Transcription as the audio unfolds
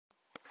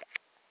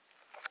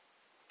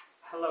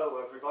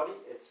Hello everybody,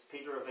 it's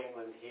Peter of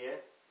England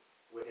here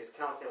with his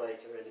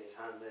calculator in his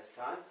hand this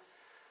time,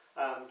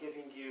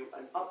 giving you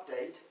an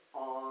update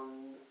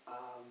on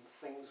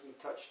things we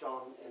touched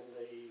on in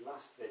the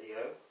last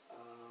video,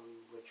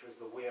 which was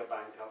the WeRe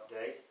Bank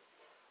update,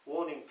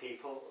 warning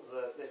people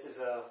that this is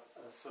a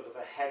sort of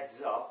a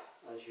heads up,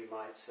 as you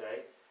might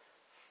say,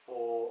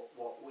 for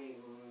what we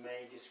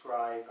may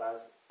describe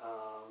as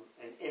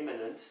an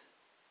imminent,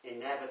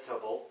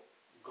 inevitable,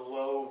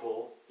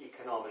 global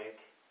economic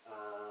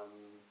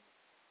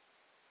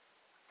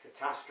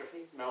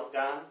catastrophe,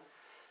 meltdown,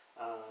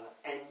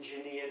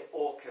 engineered,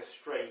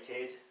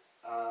 orchestrated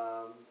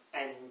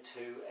end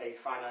to a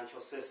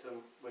financial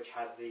system which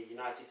had the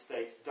United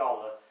States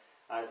dollar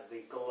as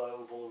the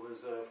global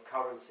reserve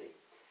currency.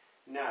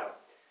 Now,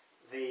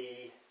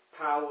 the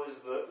powers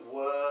that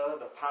were,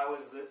 the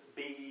powers that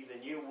be, the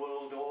New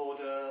World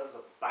Order,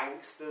 the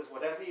banksters,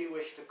 whatever you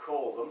wish to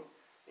call them,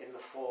 in the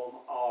form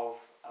of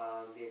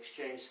the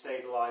Exchange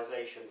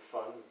Stabilization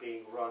Fund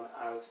being run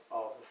out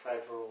of the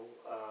Federal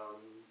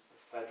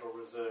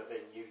Reserve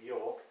in New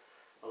York,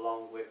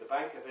 along with the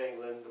Bank of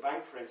England, the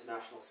Bank for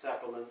International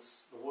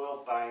Settlements, the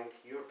World Bank,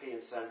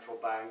 European Central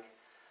Bank,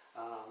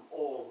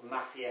 all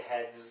mafia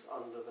heads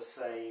under the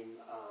same,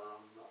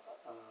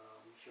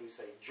 shall we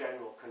say,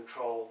 general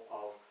control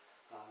of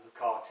the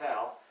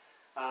cartel.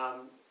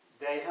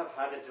 They have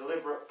had a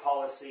deliberate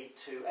policy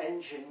to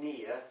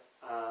engineer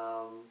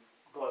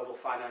global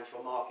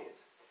financial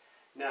markets.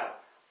 Now,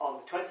 on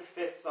the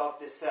 25th of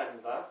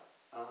December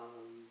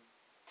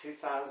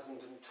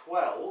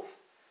 2012,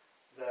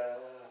 the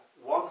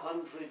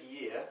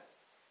 100-year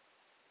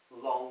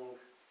long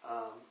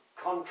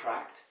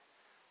contract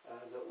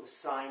that was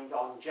signed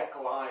on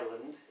Jekyll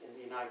Island in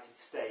the United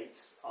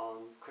States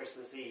on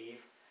Christmas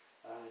Eve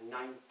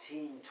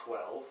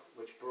 1912,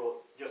 which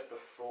brought, just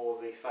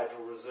before the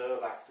Federal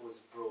Reserve Act was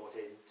brought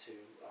into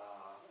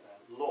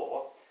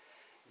law,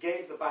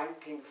 gave the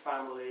banking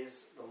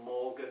families, the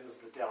Morgans,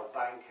 the Del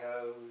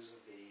Bancos,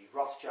 the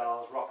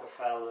Rothschilds,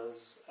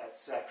 Rockefellers,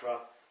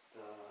 etc.,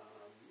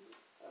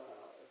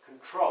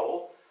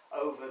 control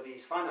over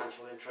these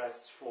financial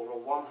interests for a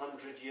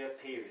 100-year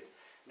period.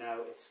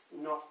 Now, it's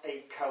not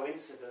a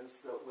coincidence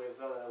that with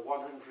a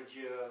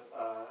 100-year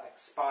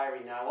expiry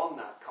now on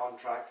that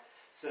contract,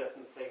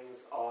 certain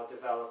things are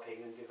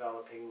developing and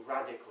developing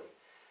radically.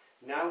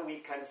 Now we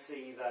can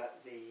see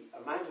that the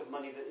amount of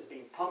money that is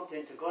being pumped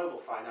into global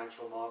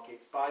financial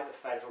markets by the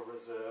Federal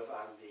Reserve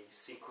and the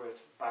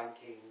secret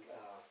banking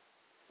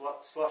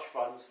slush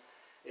funds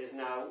is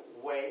now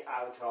way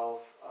out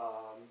of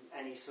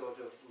any sort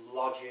of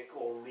logic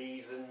or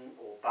reason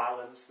or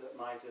balance that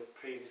might have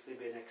previously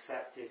been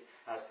accepted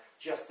as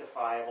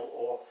justifiable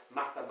or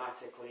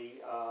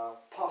mathematically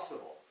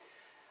possible.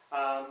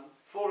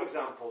 For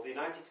example, the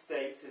United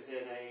States is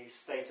in a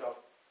state of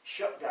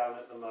shutdown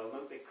at the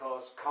moment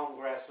because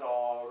Congress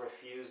are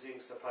refusing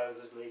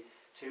supposedly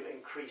to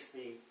increase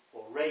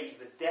or raise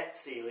the debt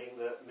ceiling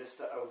that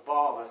Mr.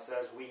 Obama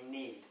says we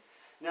need.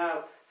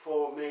 Now,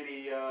 for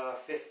maybe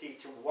 50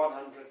 to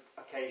 100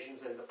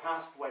 occasions in the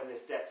past when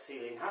this debt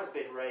ceiling has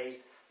been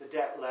raised, the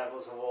debt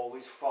levels have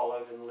always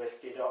followed and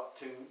lifted up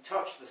to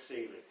touch the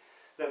ceiling.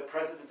 Though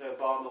President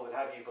Obama would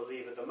have you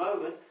believe at the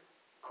moment,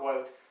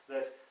 quote,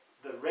 that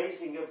the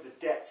raising of the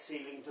debt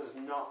ceiling does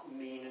not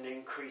mean an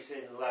increase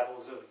in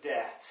levels of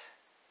debt.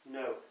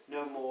 No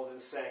more than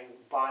saying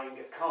buying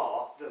a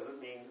car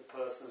doesn't mean the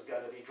person's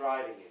going to be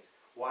driving it.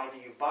 Why do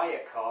you buy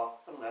a car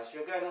unless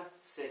you're going to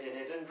sit in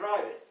it and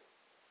drive it?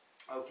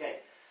 Okay,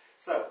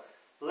 so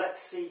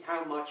let's see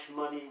how much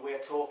money we're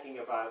talking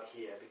about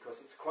here,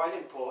 because it's quite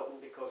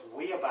important, because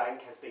WeRe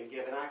Bank has been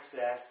given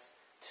access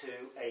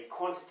to a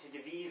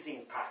quantitative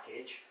easing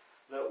package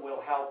that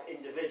will help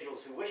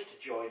individuals who wish to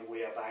join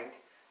WeRe Bank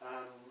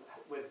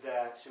with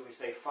their, shall we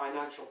say,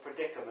 financial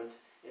predicament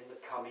in the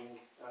coming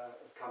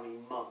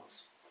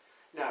months.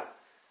 Now,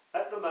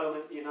 at the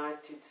moment, the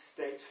United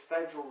States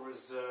Federal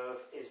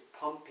Reserve is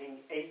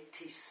pumping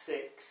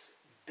 $86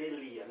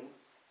 billion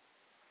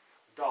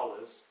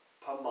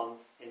per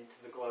month into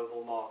the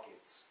global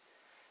markets.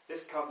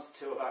 This comes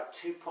to about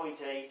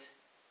 2.8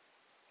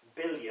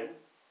 billion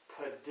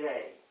per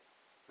day.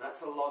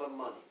 That's a lot of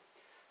money.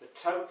 The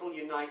total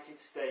United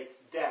States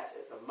debt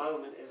at the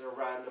moment is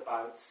around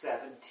about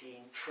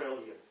 17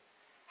 trillion.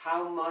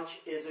 How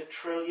much is a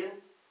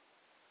trillion?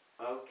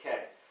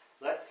 Okay,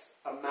 let's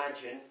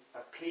imagine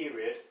a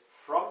period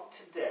from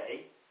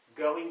today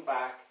going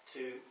back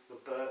to the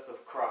birth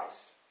of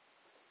Christ.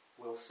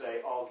 We'll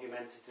say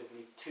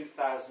argumentatively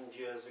 2,000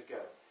 years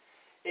ago.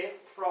 If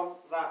from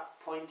that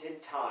point in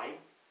time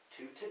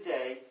to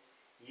today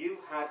you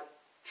had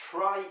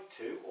tried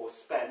to or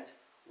spent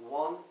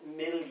 £1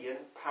 million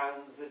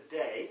a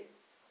day,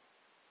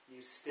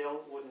 you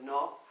still would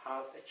not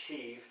have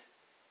achieved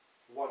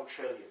 1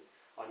 trillion.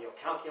 On your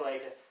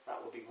calculator,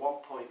 that would be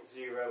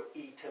 1.0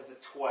 e to the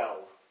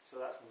 12. So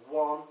that's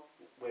 1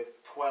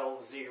 with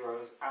 12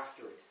 zeros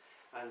after it.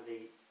 And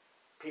the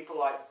people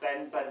like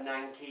Ben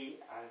Bernanke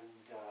and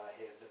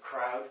the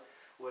crowd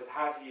would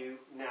have you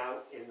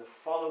now in the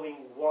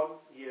following 1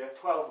 year,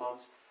 12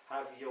 months,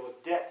 have your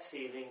debt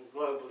ceiling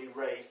globally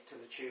raised to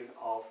the tune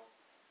of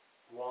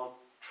 1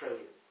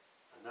 trillion.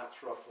 And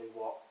that's roughly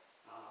what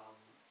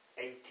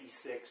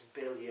 86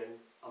 billion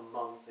a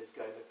month is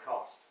going to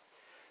cost.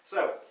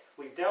 So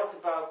we've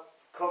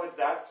covered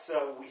that,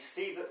 so we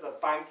see that the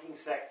banking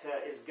sector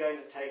is going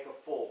to take a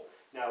fall.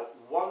 Now,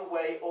 one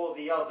way or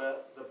the other,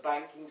 the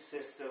banking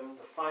system,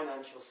 the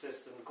financial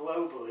system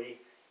globally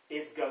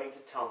is going to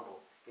tumble.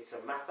 It's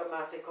a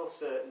mathematical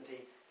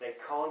certainty. They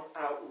can't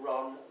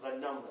outrun the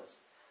numbers.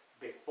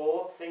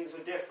 Before, things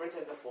were different.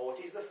 In the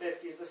 40s, the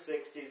 50s, the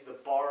 60s, the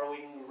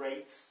borrowing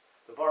rates,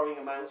 the borrowing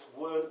amounts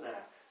weren't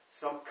there.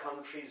 Some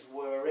countries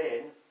were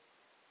in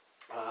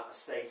a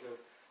state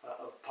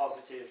of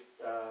positive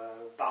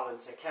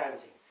balance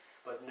accounting.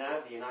 But now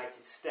the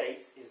United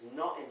States is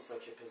not in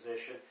such a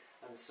position,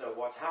 and so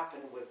what's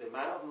happened with the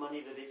amount of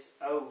money that it's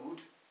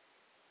owed,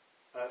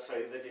 that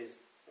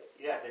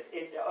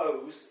it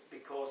owes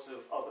because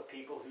of other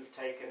people who've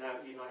taken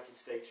out United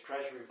States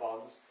Treasury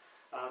bonds,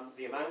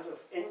 the amount of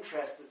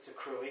interest that's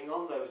accruing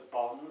on those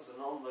bonds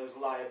and on those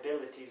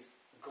liabilities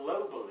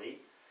globally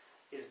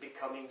is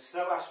becoming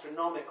so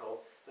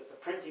astronomical that the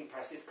printing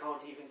presses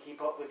can't even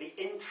keep up with the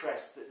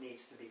interest that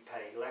needs to be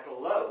paid, let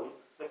alone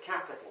the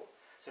capital.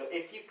 So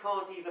if you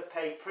can't either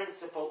pay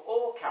principal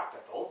or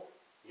capital,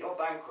 you're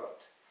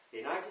bankrupt. The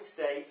United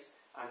States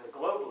and the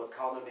global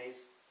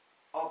economies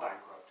are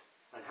bankrupt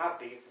and have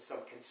been for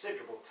some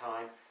considerable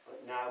time,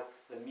 but now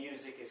the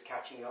music is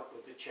catching up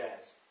with the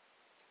chairs.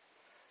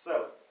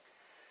 So,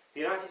 the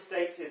United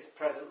States is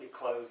presently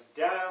closed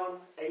down.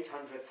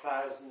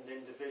 800,000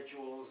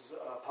 individuals,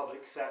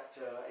 public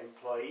sector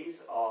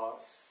employees, are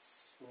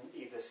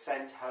either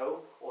sent home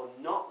or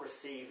not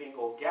receiving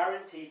or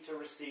guaranteed to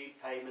receive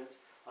payments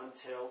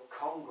until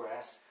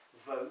Congress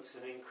votes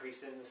an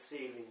increase in the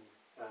ceiling,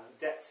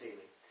 debt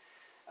ceiling.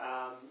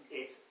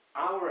 It's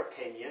our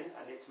opinion,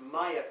 and it's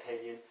my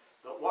opinion,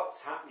 that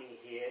what's happening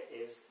here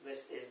is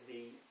this is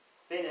the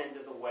thin end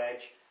of the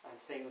wedge, and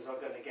things are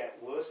going to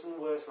get worse and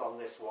worse on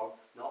this one,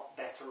 not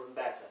better and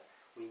better.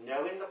 We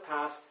know in the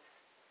past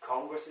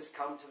Congress has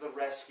come to the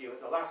rescue at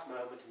the last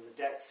moment, and the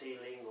debt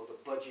ceiling or the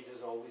budget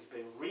has always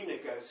been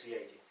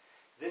renegotiated.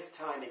 This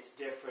time it's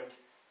different.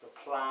 The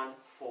plan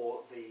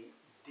for the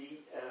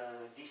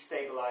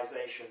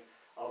destabilization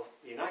of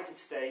the United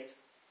States,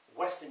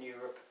 Western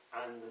Europe,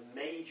 and the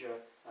major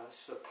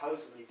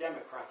supposedly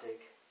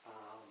democratic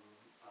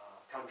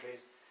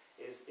countries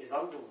is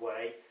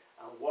underway.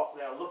 And what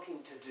they're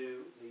looking to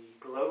do, the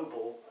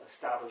global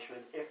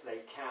establishment, if they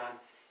can,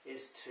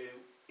 is to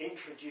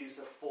introduce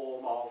a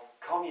form of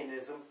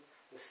communism,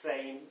 the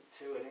same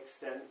to an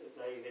extent that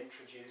they've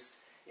introduced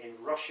in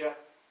Russia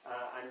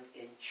and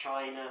in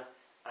China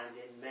and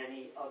in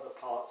many other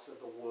parts of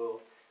the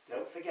world.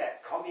 Don't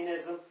forget,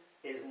 communism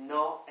is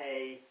not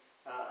a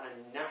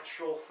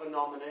natural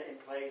phenomenon in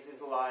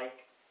places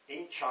like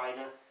in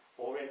China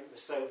or in the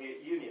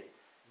Soviet Union.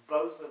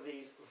 Both of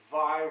these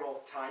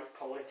viral type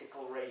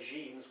political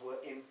regimes were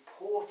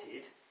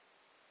imported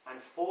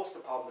and forced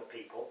upon the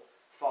people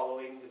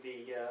following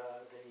the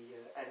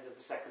end of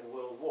the Second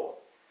World War.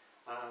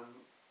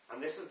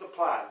 And this is the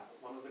plan.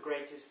 One of the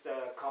greatest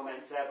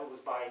comments ever was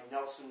by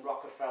Nelson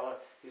Rockefeller,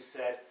 who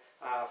said,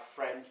 "Our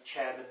friend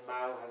Chairman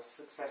Mao has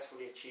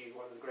successfully achieved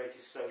one of the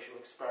greatest social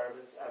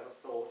experiments ever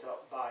thought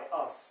up by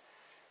us."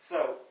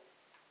 So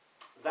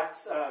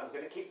that's I'm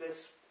going to keep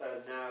this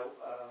now.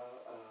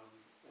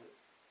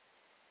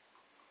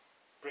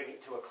 Bring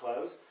it to a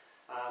close.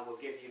 We'll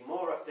give you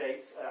more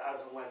updates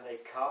as and when they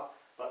come.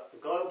 But the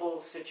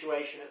global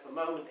situation at the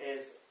moment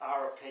is,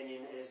 our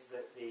opinion is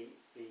that the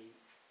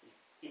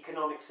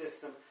economic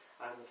system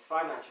and the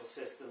financial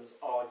systems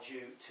are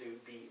due to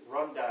be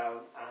run down,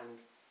 and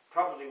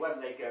probably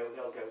when they go,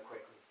 they'll go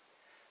quickly.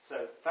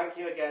 So thank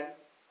you again.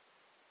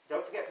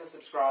 Don't forget to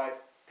subscribe.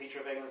 Peter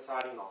of England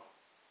signing off.